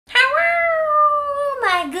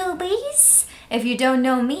goobies! If you don't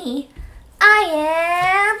know me, I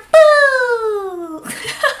am Boo!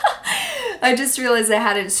 I just realized I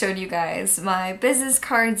hadn't shown you guys my business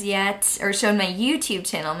cards yet, or shown my YouTube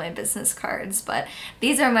channel my business cards, but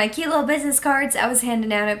these are my cute little business cards I was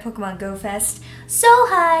handing out at Pokemon Go Fest. So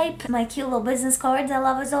hype! My cute little business cards, I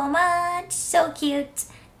love it so much. So cute.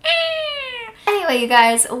 Anyway, you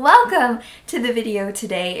guys, welcome to the video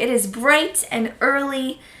today. It is bright and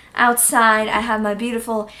early outside. I have my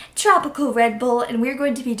beautiful tropical Red Bull, and we're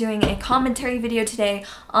going to be doing a commentary video today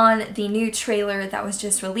on the new trailer that was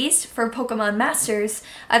just released for Pokemon Masters.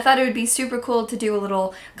 I thought it would be super cool to do a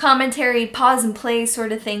little commentary, pause and play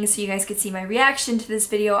sort of thing so you guys could see my reaction to this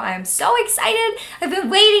video. I am so excited! I've been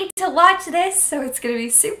waiting to watch this, so it's gonna be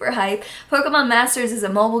super hype. Pokemon Masters is a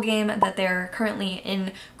mobile game that they're currently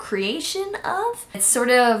in creation of. It's sort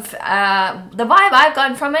of, the vibe I've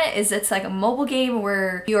gotten from it is it's like a mobile game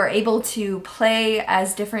where you are able to play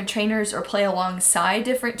as different trainers or play alongside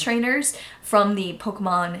different trainers from the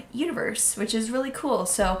Pokemon universe, which is really cool.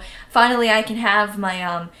 So finally I can have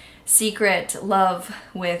my secret love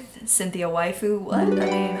with 𝗵𝗲𝗿𝗲. What? I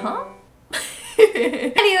mean, huh?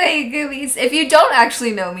 Anyway, goobies, if you don't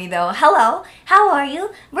actually know me though, hello, how are you?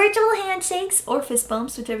 Virtual handshakes or fist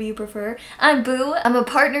bumps, whichever you prefer. I'm Boo. I'm a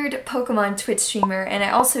partnered Pokemon Twitch streamer, and I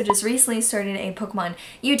also just recently started a Pokemon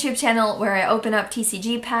YouTube channel where I open up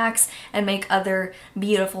TCG packs and make other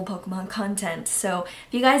beautiful Pokemon content. So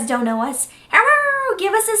if you guys don't know us,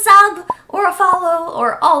 give us a sub or a follow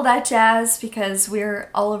or all that jazz, because we're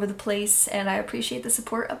all over the place and I appreciate the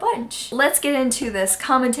support a bunch. Let's get into this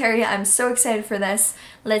commentary. I'm so excited for this.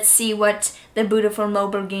 Let's see what the beautiful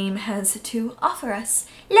mobile game has to offer us.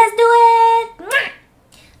 Let's do it!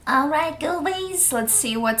 Alright, goobies, let's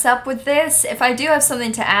see what's up with this. If I do have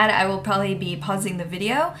something to add, I will probably be pausing the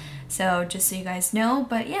video, so just so you guys know.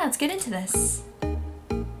 But yeah, let's get into this.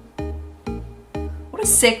 What a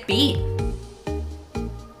sick beat.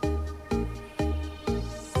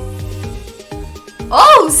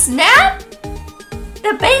 Oh, snap!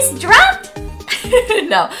 The bass dropped?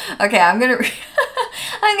 No. Okay, I'm gonna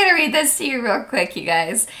read this to you real quick, you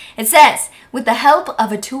guys. It says, with the help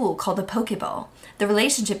of a tool called a 𝗵𝗲𝗿𝗲, the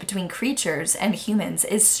relationship between creatures and humans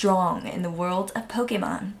is strong in the world of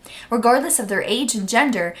Pokemon. Regardless of their age and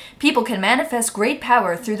gender, people can manifest great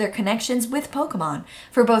power through their connections with Pokemon.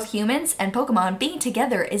 For both humans and Pokemon, being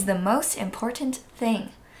together is the most important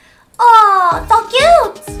thing. Oh, so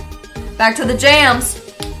cute! Back to the jams.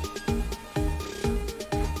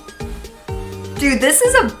 Dude, this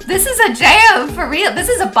is a jam for real. This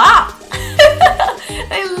is a bop.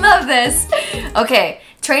 I love this. Okay,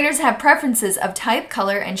 trainers have preferences of type,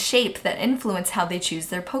 color, and shape that influence how they choose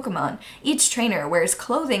their Pokemon. Each trainer wears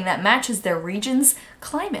clothing that matches their region's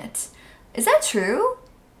climate. Is that true?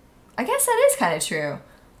 I guess that is kind of true.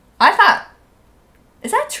 I thought,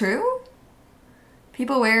 is that true?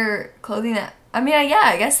 People wear clothing that, I mean, yeah,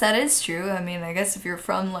 I guess that is true. I mean, I guess if you're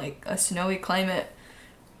from like a snowy climate,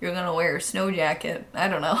 you're gonna wear a snow jacket. I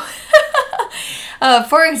don't know.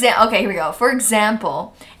 For example, okay, here we go. For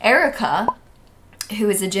example, Erica, who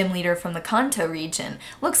is a gym leader from the Kanto region,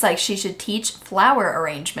 looks like she should teach flower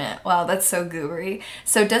arrangement. Wow, that's so goobery.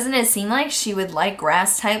 So doesn't it seem like she would like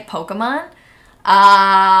grass-type Pokemon?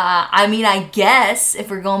 I mean, I guess if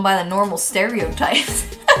we're going by the normal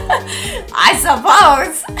stereotypes. I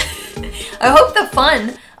suppose. I hope the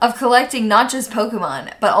fun of collecting not just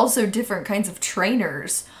Pokemon, but also different kinds of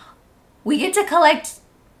trainers. We get to collect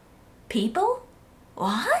people?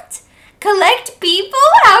 What? Collect people?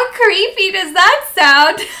 How creepy does that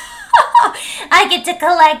sound? I get to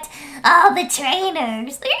collect all the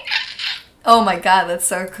trainers. Oh my god, that's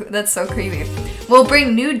so creepy. We'll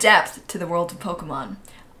bring new depth to the world of Pokemon.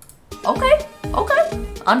 Okay, okay.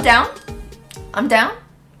 I'm down. I'm down.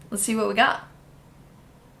 Let's see what we got.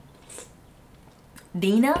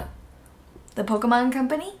 Dina? The Pokemon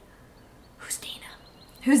Company? Who's Dina?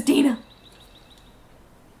 Who's Dina?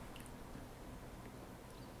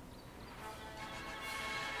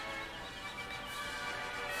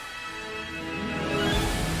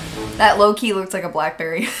 That low-key looks like a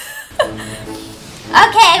blackberry.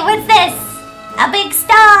 Okay, what's this? A big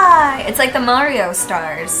star! It's like the Mario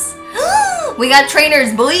stars. We got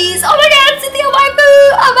trainers, boys! Oh my god, 𝗵𝗲𝗿𝗲!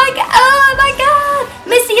 Oh my god! Oh my god!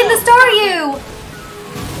 Misty and the Staryu!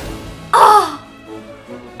 Oh!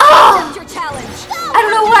 Oh! Your challenge. I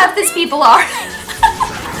don't know what half these people are.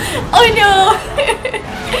 Oh no!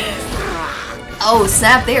 Oh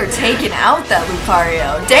snap, they are taking out that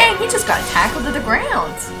Lucario. Dang, he just got tackled to the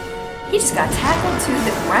ground. He just got tackled to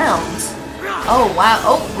the ground. Oh wow,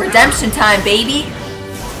 oh, redemption time, baby.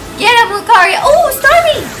 Get him, Lucario. Oh,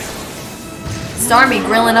 Starmie! Starmie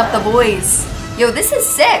grilling up the boys. Yo, this is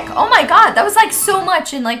sick. Oh my god, that was like so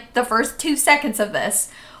much in like the first 2 seconds of this.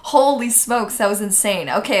 Holy smokes, that was insane.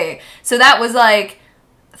 Okay, so that was like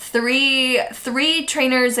three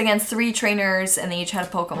trainers against 3 trainers, and they each had a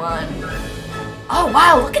Pokemon. Oh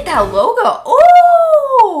wow, look at that logo.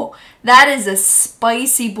 Oh, that is a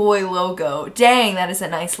spicy boy logo. Dang, that is a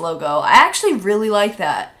nice logo. I actually really like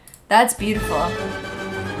that. That's beautiful.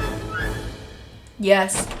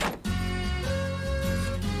 Yes.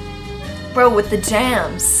 Bro, with the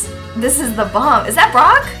jams. This is the bomb. Is that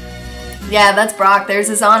Brock? Yeah, that's Brock. There's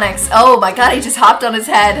his Onix. Oh my god, he just hopped on his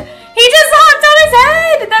head. He just hopped on his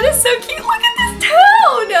head! That is so cute. Look at this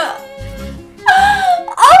town!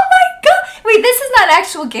 Oh my god! Wait, this is not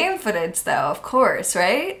actual game footage though, of course,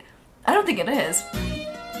 right? I don't think it is.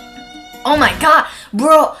 Oh my god!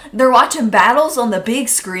 Bro, they're watching battles on the big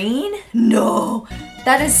screen? No.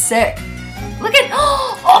 That is sick. Look at,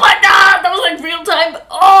 oh my god, that was like real time.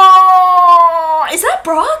 Oh, is that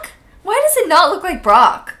Brock? Why does it not look like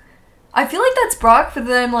Brock? I feel like that's Brock, but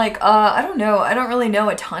then I'm like, I don't know. I don't really know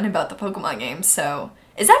a ton about the Pokemon games, so.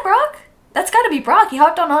 Is that Brock? That's gotta be Brock. He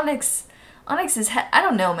hopped on Onix's head. I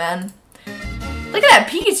don't know, man. Look at that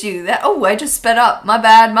Pikachu. Oh, I just sped up. My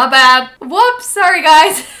bad, my bad. Whoops, sorry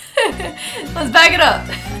guys. Let's back it up.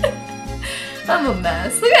 I'm a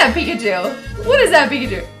mess. Look at that Pikachu. What is that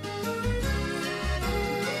Pikachu?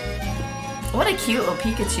 What a cute little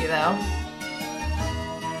Pikachu, though.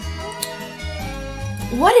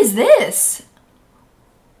 What is this?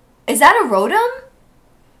 Is that a Rotom?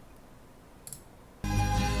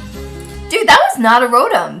 Dude, that was not a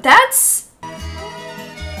Rotom. That's a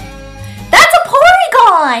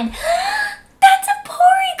Porygon! That's a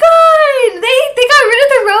Porygon! They got rid of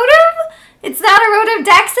the Rotom? It's not a Rotom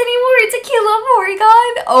Dex anymore. It's a cute little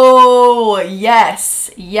Porygon. Oh, yes.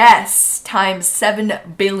 Yes. Times 7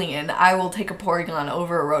 billion. I will take a Porygon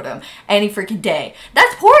over a Rotom any freaking day.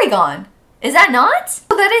 That's Porygon. Is that not?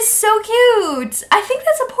 Oh, that is so cute. I think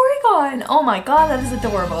that's a Porygon. Oh my god, that is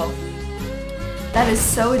adorable. That is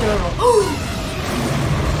so adorable.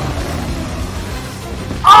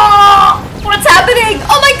 Oh, what's happening?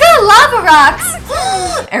 Oh my god, lava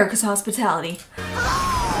rocks. Erica's hospitality.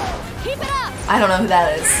 Keep it up. I don't know who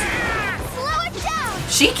that is. Slow it down.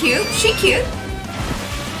 She cute. She cute.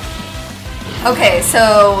 Okay,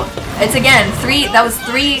 so it's again 3. That was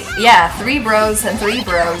 3. Yeah, 3 bros and 3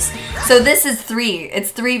 bros. So this is 3.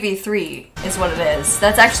 It's 3v3 is what it is.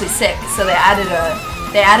 That's actually sick. So they added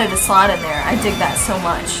a slot in there. I dig that so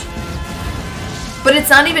much. But it's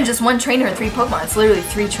not even just 1 trainer and 3 Pokemon. It's literally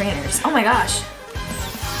 3 trainers. Oh my gosh.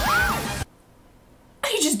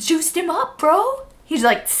 He just juiced him up, bro. He's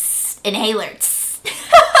like, inhaler.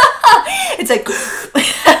 It's like,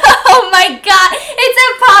 oh my god, it's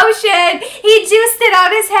a potion. He juiced it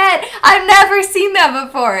on his head. I've never seen that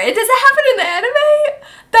before. Does it happen in the anime?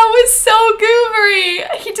 That was so goobery.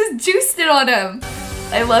 He just juiced it on him.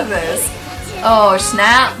 I love this. Oh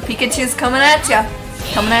snap, Pikachu's coming at ya.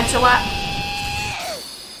 Coming at ya a lot.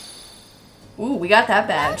 Ooh, we got that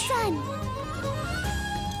badge.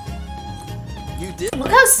 You did. Look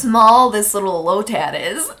how small this little Lotad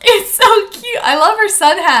is. It's so cute. I love her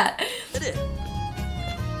sun hat.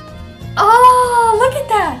 Oh, look at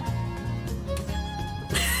that.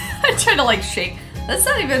 I'm trying to like shake. That's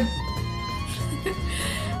not even...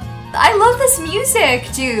 I love this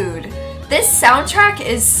music, dude. This soundtrack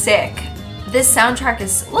is sick. This soundtrack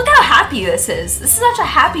is... Look how happy this is. This is such a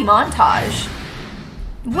happy montage.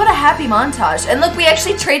 What a happy montage. And look, we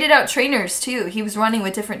actually traded out trainers too. He was running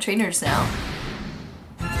with different trainers now.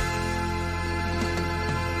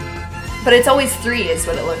 But it's always 3 is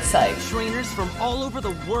what it looks like. Trainers from all over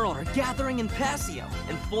the world are gathering in Paseo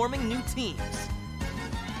and forming new teams.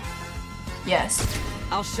 Yes.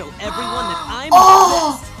 I'll show everyone that I'm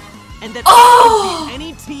Oh! the best and that I can beat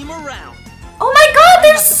any team around. Oh my god,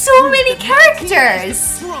 there's so many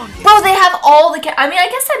characters! Bro, they have all the I mean, I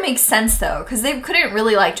guess that makes sense though, because they couldn't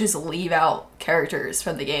really like just leave out characters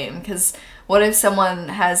from the game, because what if someone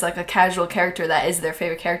has like a casual character that is their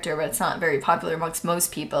favorite character, but it's not very popular amongst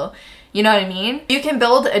most people? You know what I mean? You can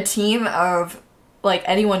build a team of like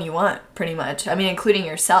anyone you want, pretty much. I mean, including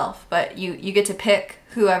yourself, but you get to pick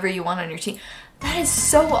whoever you want on your team. That is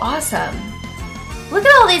so awesome. Look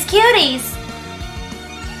at all these cuties.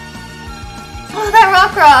 Oh, that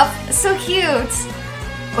Rockruff, so cute.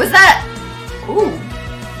 Was that? Ooh.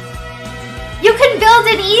 You can build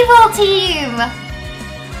an evil team.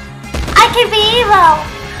 I can be evil.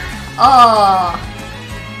 Oh,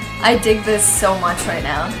 I dig this so much right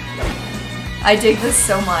now. I dig this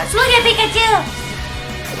so much. Look at Pikachu.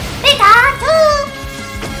 Pikachu.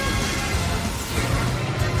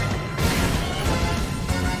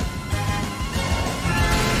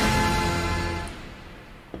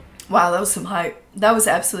 Wow, that was some hype. That was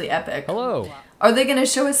absolutely epic. Hello. Are they gonna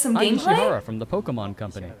show us some I'm gameplay? 𝗙𝗵𝗿𝗲 from the Pokemon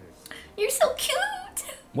Company. You're so cute.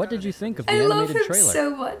 What did you think of the I love animated him trailer?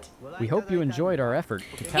 so much. We hope you enjoyed our effort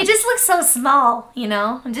to He capture just looks so small, you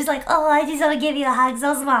know? I'm just like, oh, I just want to give you a hug,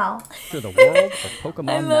 so small. the world of Pokemon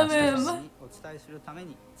I love Masters. him.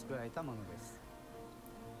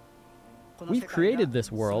 We've created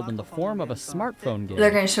this world in the form of a smartphone They're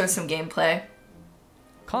game. gonna show some gameplay.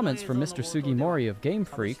 Comments from Mr. 𝗙𝗵𝗿𝗲 of Game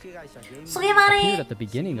Freak appeared Sugimari! at the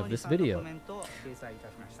beginning of this video.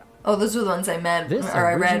 Oh, those were the ones I read. This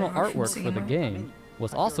I read original from artwork for the Sugimori. game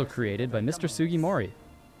was also created by Mr. 𝗙𝗵𝗿𝗲.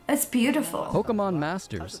 That's beautiful. Pokemon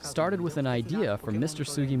Masters started with an idea from Mr.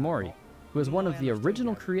 𝗙𝗵𝗿𝗲, who is one of the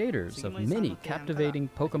original creators of many captivating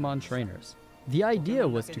Pokemon trainers. The idea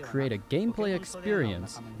was to create a gameplay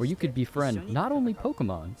experience where you could befriend not only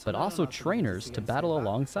Pokemon, but also trainers to battle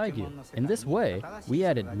alongside you. In this way, we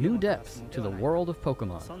added new depth to the world of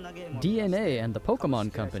Pokemon. DNA and the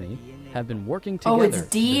Pokemon Company have been working Oh, together it's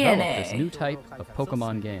to develop DNA. this new type of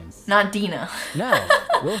Pokemon game. Not Dina. Now,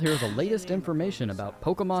 we'll hear the latest information about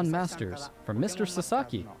Pokemon Masters from Mr.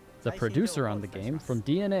 Sasaki, the producer on the game from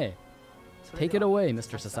DNA. Take it away,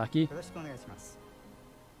 Mr. Sasaki.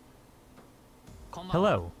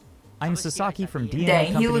 Hello, I'm Sasaki from DNA Dang,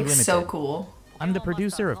 Company he looks Limited. so cool. I'm the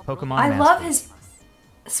producer of Pokemon I Masters. love his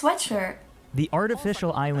sweatshirt. The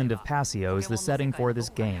artificial island of 𝗵𝗲𝗿𝗲 is the setting for this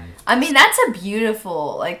game. I mean, that's a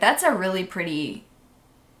beautiful, like, that's a really pretty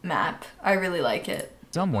map. I really like it.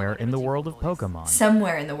 Somewhere in the world of Pokemon.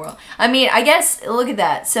 Somewhere in the world. I mean, I guess, look at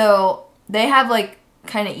that. So, they have, like,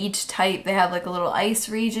 kind of each type. They have, like, a little ice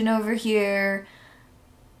region over here.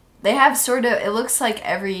 They have sort of, it looks like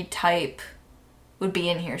every type would be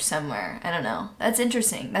in here somewhere. I don't know. That's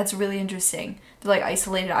interesting. That's really interesting. They're like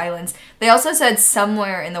isolated islands. They also said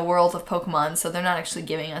somewhere in the world of Pokemon, so they're not actually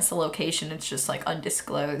giving us a location. It's just like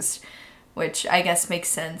undisclosed, which I guess makes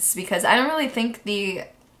sense because I don't really think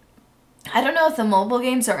I don't know if the mobile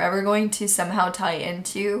games are ever going to somehow tie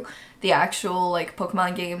into the actual like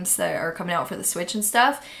Pokemon games that are coming out for the Switch and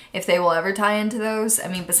stuff. If they will ever tie into those. I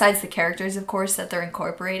mean, besides the characters, of course, that they're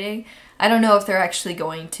incorporating. I don't know if they're actually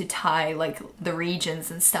going to tie like the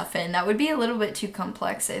regions and stuff in. That would be a little bit too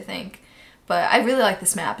complex, I think. But I really like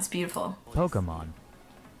this map. It's beautiful. Pokemon.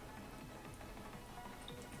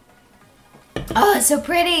 Oh, it's so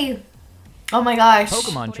pretty. Oh my gosh.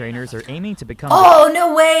 Pokemon trainers are aiming to become Oh,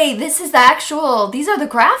 no way. This is the actual, these are the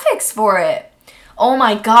graphics for it. Oh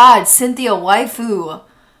my god, Cynthia waifu.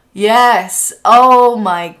 Yes. Oh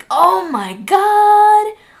my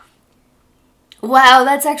god. Wow,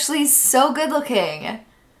 that's actually so good looking.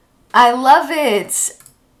 I love it.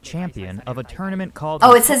 champion of a tournament called...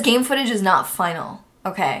 Oh, it says game footage is not final.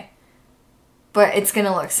 Okay. But it's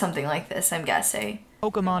gonna look something like this, I'm guessing.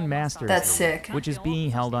 Pokemon Masters That's League, sick. which is being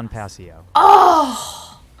held on 𝗵𝗲𝗿𝗲.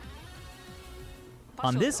 Oh!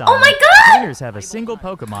 On this Oh island, my God! trainers have a single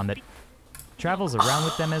Pokemon that travels around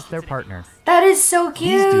with them as their partner. That is so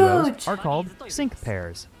cute! These duos are called sync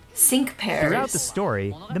pairs. Sync pairs. Throughout the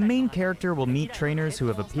story, the main character will meet trainers who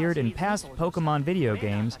have appeared in past Pokemon video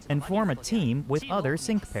games and form a team with other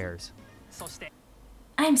sync pairs.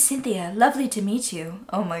 I'm Cynthia. Lovely to meet you.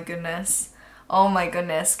 Oh my goodness. Oh my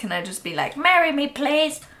goodness. Can I just be like, marry me,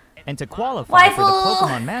 please? And to qualify for the Waifu!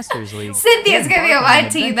 Pokemon Masters League, Cynthia's they gonna be on embark my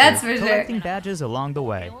an team, adventure, that's for sure. collecting badges along the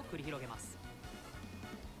way.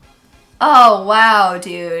 Oh, wow,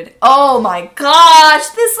 dude. Oh my gosh,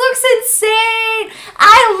 this looks insane.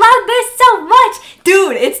 I love this so much.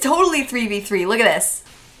 Dude, it's totally 3v3. Look at this.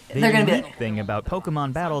 The They're gonna be unique thing about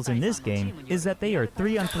Pokemon battles in this game is that they are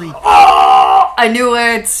 3-on-3 I knew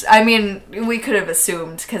it. I mean, we could have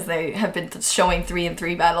assumed because they have been showing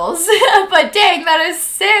 3-on-3 battles. But dang, that is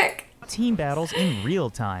sick. team battles in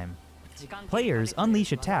real time. Players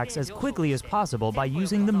unleash attacks as quickly as possible by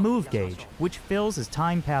using the move gauge, which fills as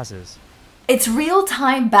time passes. It's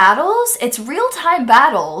real-time battles? It's real-time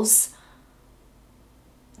battles?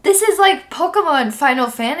 This is like Pokemon Final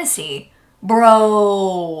Fantasy.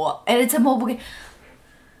 Bro. And it's a mobile game.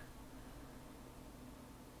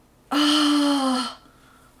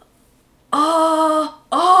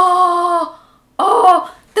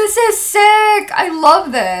 Oh, this is sick. I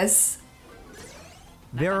love this.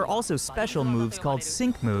 There are also special moves called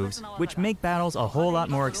sync moves, which make battles a whole lot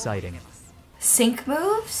more exciting. Sync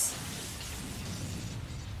moves?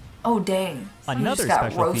 Oh, dang. You Another just got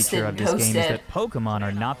special roasted feature of and this game is toasted. that Pokemon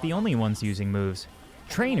are not the only ones using moves.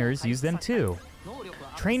 Trainers use them too.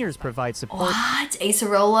 Trainers provide support What?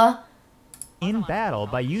 Acerola? in battle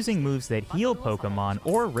by using moves that heal Pokemon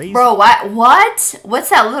or raise... Bro, what? What's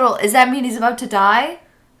that little... Does that mean he's about to die?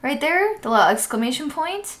 Right there? The little exclamation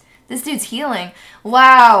point? This dude's healing.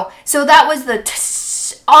 Wow. So that was the...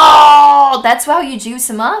 Oh, that's how you juice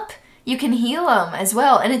him up? You can heal him as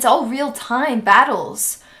well. And it's all real-time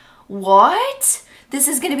battles. What? This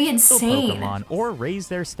is going to be insane. Pokemon or raise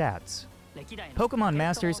their stats. Pokemon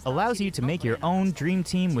Masters allows you to make your own dream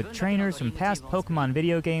team with trainers from past Pokemon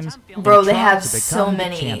video games. Bro, they have so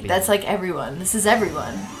many. That's like everyone. This is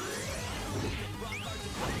everyone.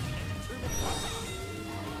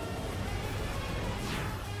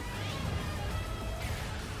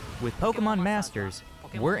 With Pokemon Masters,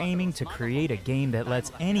 we're aiming to create a game that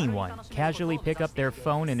lets anyone casually pick up their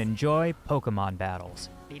phone and enjoy Pokemon battles.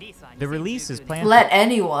 The release is planned. Let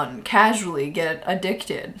anyone casually get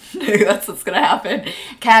addicted. That's what's gonna happen.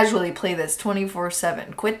 Casually play this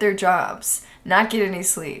 24/7. Quit their jobs. Not get any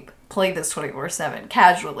sleep. Play this 24/7.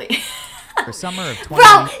 Casually. For summer of 20...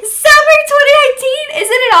 Bro, summer 2019?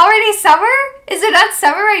 Isn't it already summer? Is it not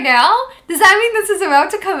summer right now? Does that mean this is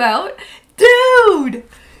about to come out? Dude!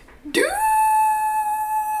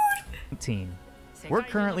 We're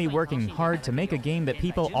currently working hard to make a game that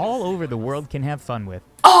people all over the world can have fun with.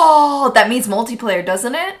 Oh, that means multiplayer,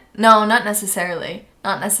 doesn't it? No, not necessarily.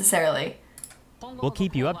 Not necessarily. We'll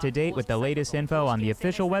keep you up to date with the latest info on the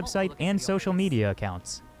official website and social media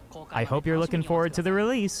accounts. I hope you're looking forward to the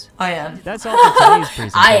release. I am. That's all for today's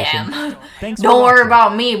presentation. I am. Thanks. Don't worry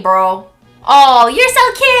about me, bro. Oh, you're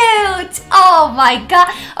so cute. Oh my god.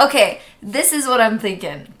 Okay, this is what I'm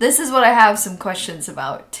thinking. This is what I have some questions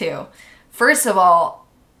about too. First of all,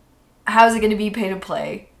 how's it going to be pay to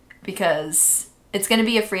play? Because it's going to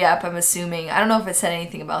be a free app, I'm assuming. I don't know if it said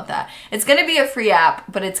anything about that. It's going to be a free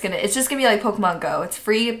app, but it's just going to be like Pokemon Go. It's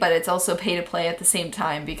free, but it's also pay to play at the same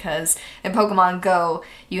time, because in Pokemon Go,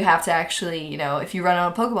 you have to actually, you know, if you run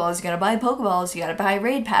out of Pokeballs, you got to buy Pokeballs, you got to buy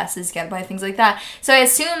raid passes, you got to buy things like that. So I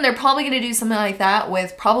assume they're probably going to do something like that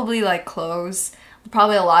with probably like clothes,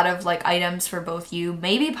 probably a lot of like items for both you,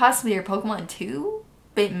 maybe possibly your Pokemon too,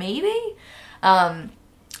 but maybe.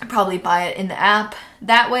 Probably buy it in the app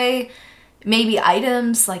that way. Maybe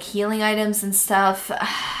items like healing items and stuff.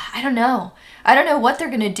 I don't know. I don't know what they're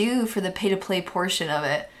gonna do for the pay to play portion of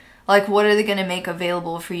it. Like, what are they gonna make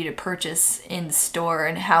available for you to purchase in the store,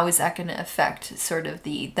 and how is that gonna affect sort of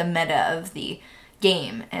the meta of the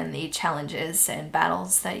game and the challenges and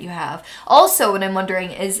battles that you have? Also, what I'm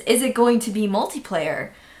wondering is it going to be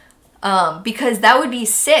multiplayer? Because that would be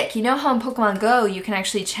sick. You know how in Pokemon Go you can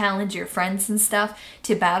actually challenge your friends and stuff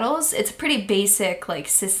to battles? It's a pretty basic like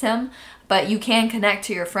system, but you can connect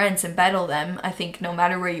to your friends and battle them, I think, no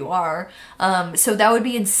matter where you are. So that would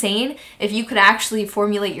be insane if you could actually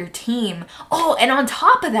formulate your team. Oh, and on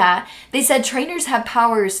top of that, they said trainers have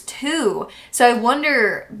powers too. So I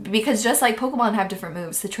wonder, because just like Pokemon have different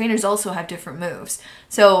moves, the trainers also have different moves.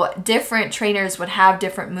 So different trainers would have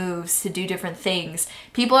different moves to do different things.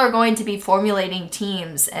 People are going to be formulating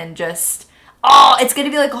teams and just, oh, it's going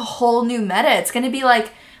to be like a whole new meta. It's going to be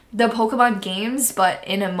like the Pokemon games, but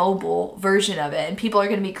in a mobile version of it. And people are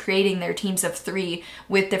going to be creating their teams of 3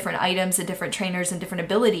 with different items and different trainers and different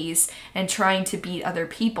abilities and trying to beat other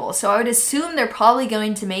people. So I would assume they're probably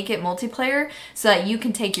going to make it multiplayer so that you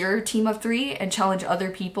can take your team of 3 and challenge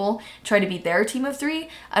other people, try to beat their team of 3.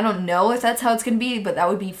 I don't know if that's how it's going to be, but that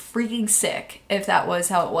would be freaking sick if that was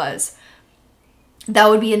how it was. That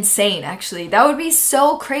would be insane, actually. That would be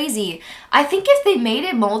so crazy. I think if they made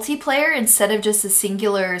it multiplayer instead of just a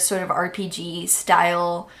singular sort of RPG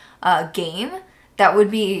style game, that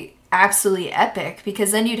would be absolutely epic,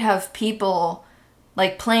 because then you'd have people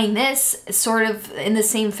like playing this sort of in the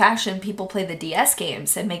same fashion people play the DS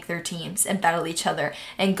games and make their teams and battle each other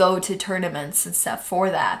and go to tournaments and stuff for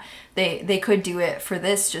that. They could do it for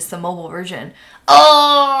this, just the mobile version.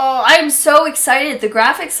 Oh, I'm so excited. The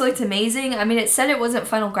graphics looked amazing. I mean, it said it wasn't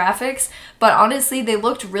final graphics, but honestly, they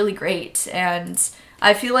looked really great. And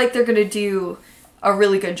I feel like they're going to do a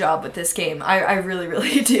really good job with this game. I really,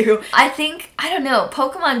 really do. I think, I don't know,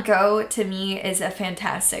 Pokemon Go to me is a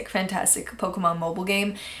fantastic, fantastic Pokemon mobile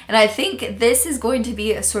game. And I think this is going to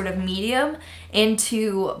be a sort of medium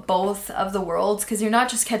into both of the worlds, because you're not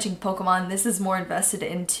just catching Pokemon. This is more invested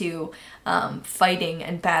into fighting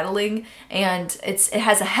and battling, and it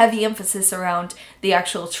has a heavy emphasis around the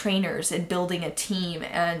actual trainers and building a team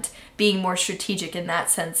and being more strategic in that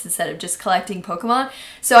sense instead of just collecting Pokemon.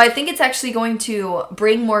 So I think it's actually going to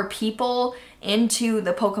bring more people into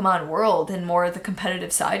the Pokemon world and more the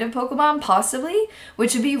competitive side of Pokemon, possibly,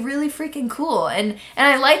 which would be really freaking cool. And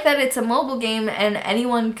I like that it's a mobile game and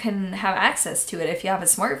anyone can have access to it if you have a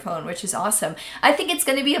smartphone, which is awesome. I think it's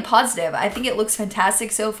going to be a positive. I think it looks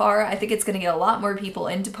fantastic so far. I think it's going to get a lot more people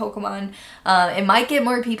into Pokemon. It might get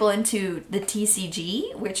more people into the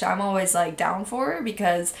TCG, which I'm always like down for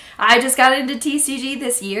because I just got into TCG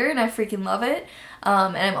this year and I freaking love it.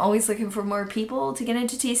 And I'm always looking for more people to get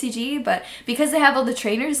into TCG, but because they have all the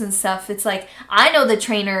trainers and stuff, it's like, I know the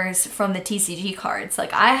trainers from the TCG cards.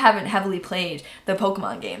 Like, I haven't heavily played the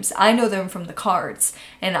Pokemon games. I know them from the cards,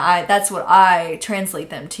 and that's what I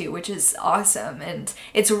translate them to, which is awesome. And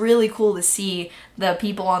it's really cool to see the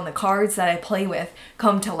people on the cards that I play with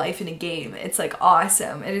come to life in a game. It's like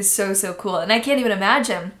awesome. It is so, so cool. And I can't even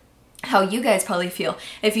imagine how you guys probably feel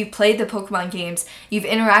if you've played the Pokemon games, you've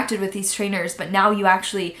interacted with these trainers, but now you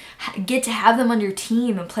actually get to have them on your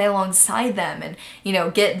team and play alongside them and, you know,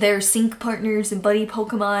 get their sync partners and buddy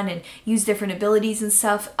Pokemon and use different abilities and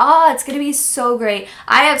stuff. It's gonna be so great.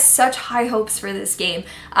 I have such high hopes for this game.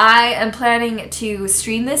 I am planning to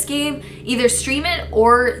stream this game, either stream it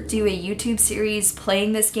or do a YouTube series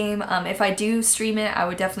playing this game. If I do stream it, I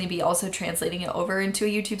would definitely be also translating it over into a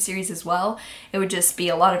YouTube series as well. It would just be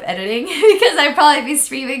a lot of editing because I'd probably be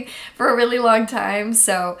streaming for a really long time.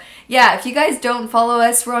 So yeah, if you guys don't follow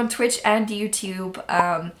us, we're on Twitch and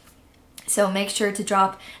YouTube. So make sure to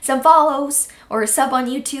drop some follows or a sub on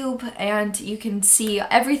YouTube and you can see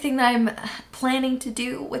everything that I'm planning to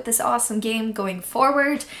do with this awesome game going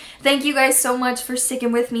forward. Thank you guys so much for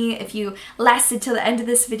sticking with me. If you lasted till the end of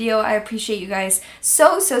this video, I appreciate you guys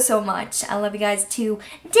so, so, so much. I love you guys to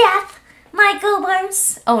death, my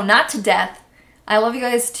goobers. Oh, not to death. I love you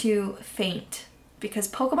guys to faint, because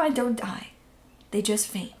Pokemon don't die. They just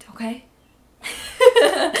faint, okay?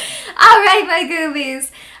 Alright, my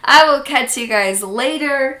goobies. I will catch you guys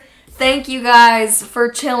later. Thank you guys for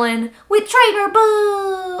chilling with Trainer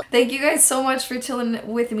Boo. Thank you guys so much for chilling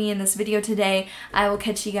with me in this video today. I will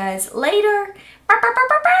catch you guys later.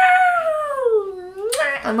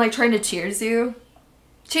 I'm like trying to cheers you.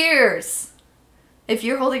 Cheers! If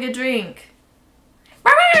you're holding a drink.